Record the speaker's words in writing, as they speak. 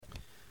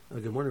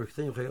Good morning. We're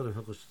continuing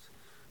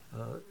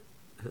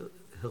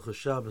Hilchos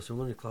Shabbos. We're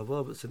learning Klal,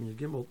 but Siman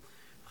Gimel.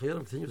 Chayyim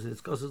continues and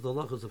discusses the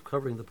halachos of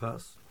covering the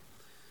pas.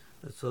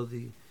 So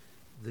the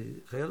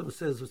Chayyim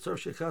says, "The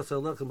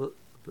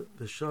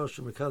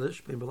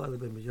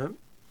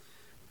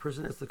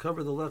person has to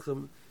cover the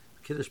lechem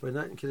Kiddush by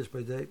night and Kiddush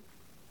by day."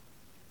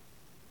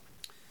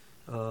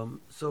 So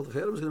the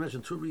Chayyim is going to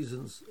mention two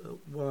reasons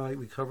why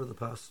we cover the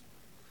pas.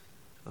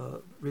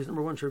 Reason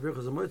number one,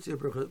 Birchas Amoitzi,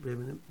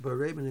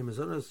 B'Rei B'nei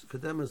Mazonos,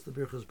 Kademas, the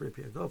Birchas B'Rei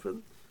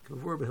Piagofen,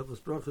 Kavur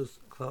B'Hilchos Brachos,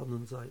 Klal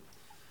Nun Zayit.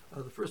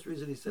 The first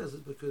reason he says is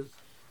because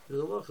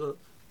there's a halacha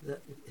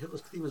that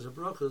Hilchos Kedimas are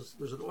brachos.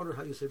 There's an order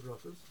how you say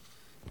brachos,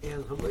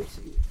 and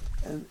Hamoitzi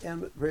and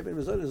B'Rei B'nei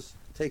Mazonos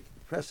take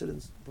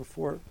precedence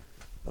before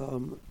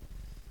the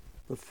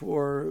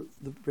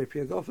B'Rei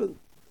Piagofen.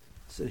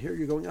 So here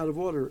you're going out of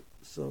order.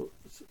 So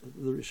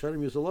the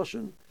Rishonim use a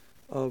lashon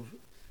of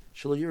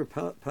Shalayir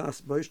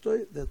pas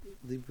boishtoi, that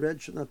the bread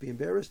should not be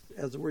embarrassed.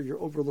 As it were,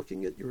 you're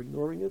overlooking it, you're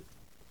ignoring it.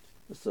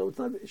 So it's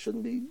not. It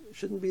shouldn't be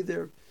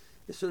there.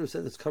 It's sort of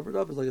said it's covered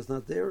up. It's like it's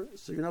not there.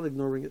 So you're not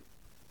ignoring it.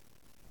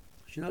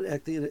 You're not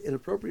acting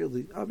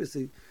inappropriately.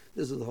 Obviously,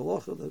 this is the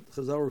halacha that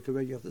Chazal or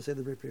Kaveh, you have to say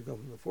the B'rei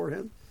Piagofen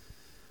beforehand.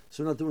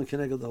 So we're not doing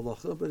keneged the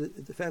halacha,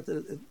 but the fact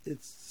that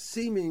it's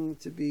seeming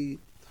to be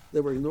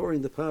that we're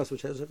ignoring the pas,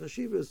 which has a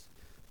chashivas,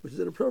 which is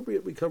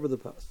inappropriate, we cover the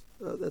pas.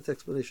 That's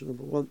explanation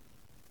number one.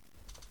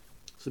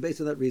 So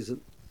based on that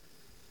reason,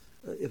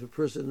 if a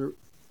person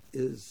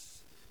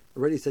is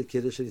already said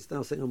Kiddush and he's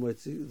now saying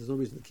Amoitzi, there's no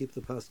reason to keep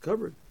the past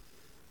covered.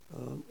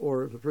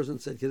 Or if a person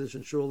said Kiddush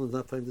in Shul and is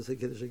not planning to say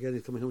Kiddush again,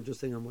 he's coming home just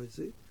saying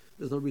Amoitzi,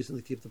 there's no reason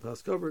to keep the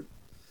past covered.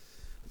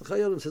 The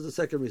Chayyim says the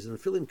second reason.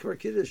 If Filim Kar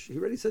Kiddush, he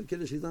already said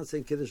Kiddush, he's not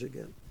saying Kiddush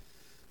again.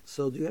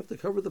 So do you have to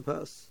cover the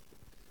past?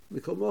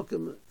 Mikol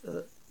Malkim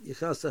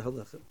Yichasa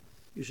Halechem.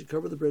 You should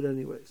cover the bread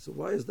anyway. So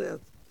why is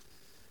that?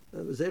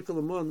 So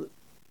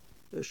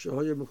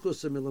Lechem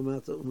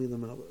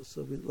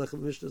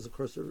Mishnah is of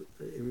course a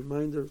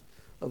reminder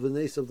of the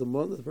nace of the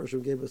mon. The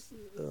Persian gave us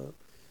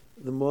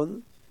the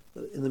mon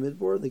in the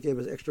midboard. They gave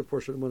us extra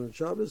portion of mon on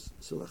Shabbos.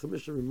 So Lechem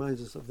Mishnah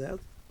reminds us of that.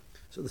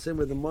 So the same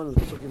way the mon,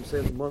 the Pesukim say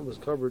the mon was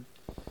covered,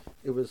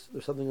 there's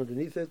something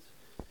underneath it,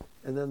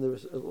 and then there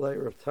was a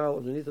layer of towel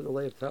underneath it, a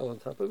layer of towel on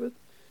top of it.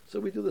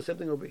 So we do the same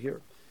thing over here.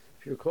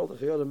 If you recall, the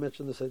Chayyim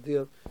mentioned this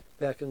idea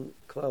back in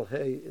Klal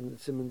Hay in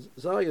Siman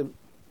Zion.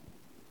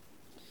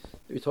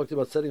 We talked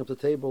about setting up the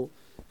table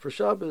for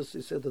Shabbos.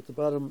 He said that the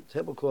bottom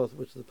tablecloth,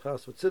 which the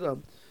pas would sit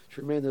on,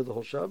 should remain there the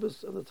whole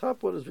Shabbos, and the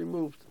top one is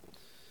removed.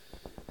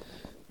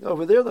 Now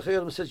over there, the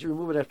Chayyim says you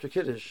remove it after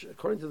Kiddush.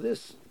 According to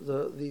this,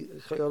 the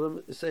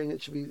Chayyim is saying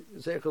it should be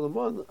Zecher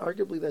L'mon.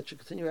 Arguably, that should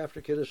continue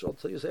after Kiddush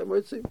until you say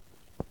Amoitzi.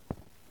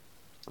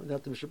 And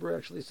that the Mishabur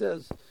actually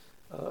says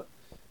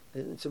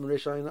in Siman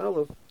Reish Ayin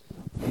Aleph,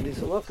 in these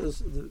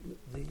halachas,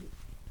 the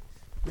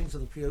means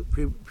of the Pri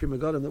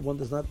Megadim that one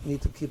does not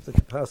need to keep the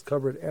pas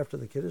covered after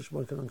the Kiddush.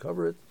 One can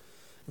uncover it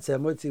and say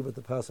Amoitzi with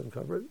the pas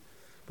uncovered.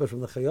 But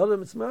from the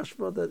Chayyim, it's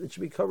mashma that it should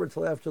be covered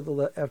till after the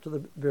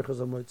Birchas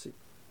Amoitzi.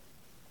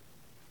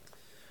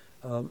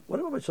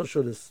 What about by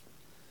Shoshudas?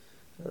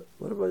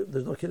 What about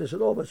there's no Kiddush at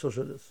all by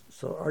Shoshudas?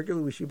 So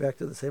arguably we should be back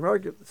to the same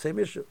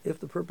issue. If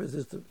the purpose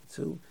is to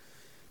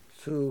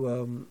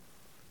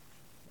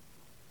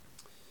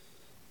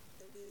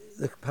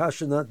the pas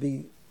should not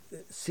be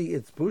see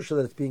its busha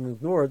that it's being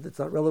ignored, it's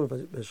not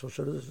relevant by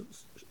Shoshudas.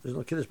 There's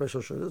no Kiddush by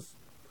Shoshudas.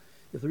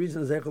 If the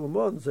reason is Zecher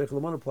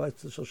L'mon applies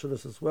to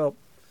Shoshudas as well.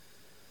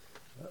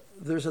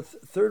 There's a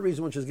third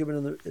reason which is given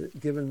in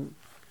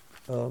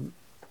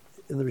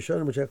the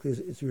Rishonim, which actually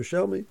is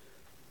Yerushalmi.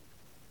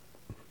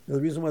 Now,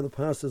 the reason why the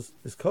pas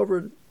is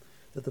covered,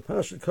 that the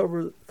pas should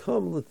come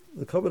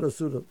the covered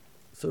asuda.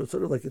 So it's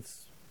sort of like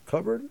it's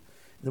covered.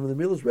 And when the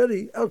meal is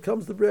ready, out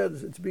comes the bread.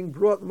 It's being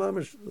brought,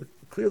 mamish,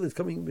 clearly it's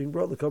being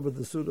brought in the cover of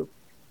the Suda.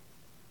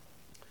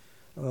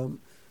 So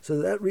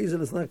that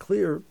reason is not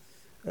clear.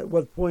 At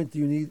what point do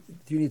you need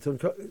to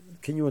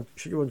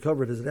should you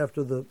uncover it? Is it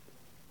after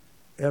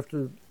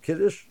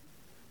Kiddush?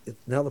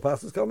 Now the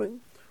pasta is coming,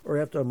 or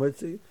after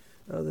Amoitzi?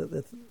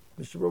 That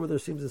Mr. Over there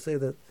seems to say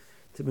that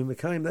to be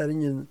mekayim that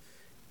Indian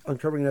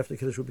uncovering it after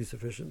Kiddush would be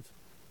sufficient.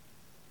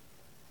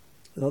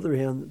 On the other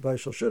hand, by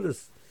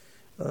Shoshudas,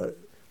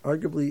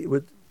 arguably, it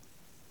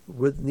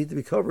would need to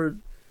be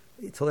covered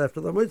until after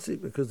the Amoitzi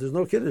because there's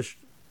no Kiddush.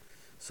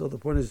 So the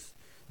point is,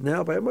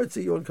 now by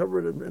Amoitzi you uncover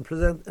it and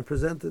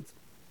present it.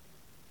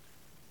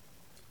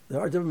 There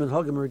are different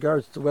minhagim in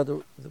regards to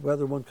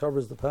whether one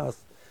covers the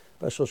pas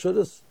by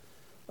Shoshudas.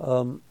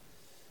 The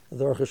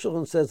Aruch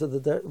HaShulchan says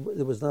that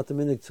it was not the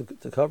minhag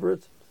to cover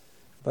it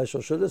by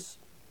Shoshudas,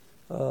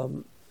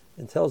 and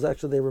tells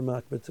actually they were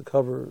makbid to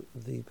cover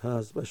the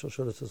pas by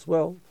Shoshudas as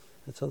well.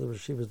 That's how the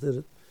Rishivas did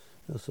it.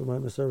 So my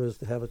Masorah is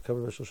to have it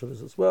covered by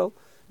Shoshudas as well.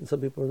 And some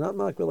people are not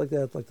makbid like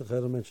that, like the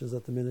Chayyim mentions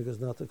that the minhag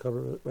is not to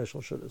cover by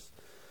Shoshudas.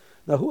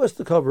 Now, who has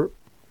to cover?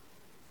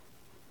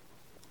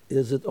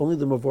 Is it only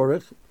the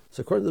Mavorech?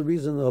 So according to the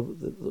reason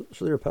of the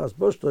Shalir Pas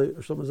Boshtoi,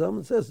 or Shlomo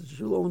Zalman says it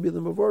should only be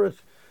the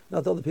Mavorech,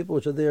 not the other people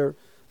which are there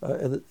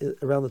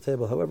around the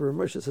table. However,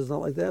 Moshe says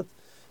not like that.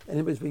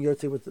 Anybody's being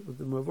yotze with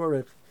the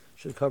Mavorech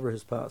should cover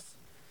his pas.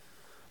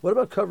 What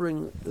about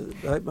covering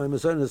by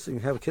Mazonis? You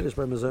have a Kiddush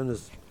by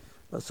Mazonis.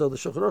 So the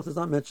Shulchan Aruch does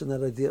not mention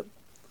that idea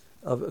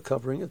of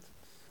covering it.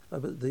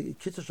 But the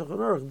Kitzur Shulchan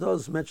Aruch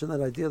does mention that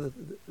idea that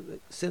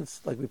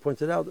since, like we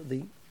pointed out,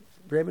 the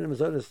Bremen and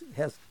Mazonis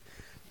has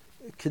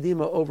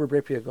Kedima over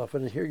Brei Pri Hagafen,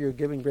 and here you're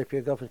giving Brei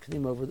Pri Hagafen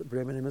Kedima over the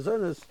Bremen and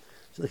Mazonis.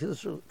 So the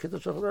Kitzur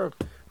Shulchan Aruch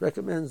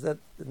recommends that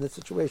in this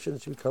situation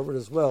it should be covered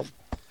as well.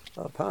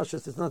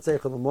 Pashas is not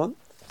Zeichel Amon,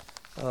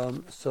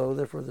 so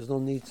therefore there's no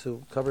need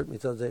to cover it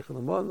mitzad Zeichel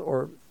Amon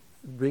or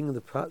bring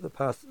the pas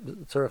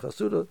Tzarech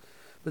Hasuda,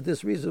 but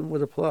this reason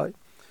would apply.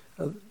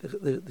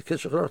 The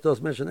Kitzur Shulchan Aruch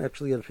does mention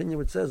actually an opinion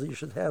which says that you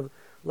should have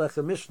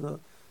Lechem Mishnah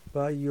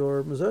by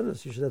your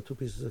Mazonis. You should have 2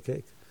 pieces of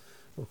cake.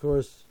 Of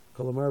course,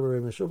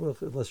 unless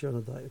you're on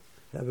a diet.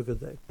 Have a good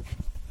day.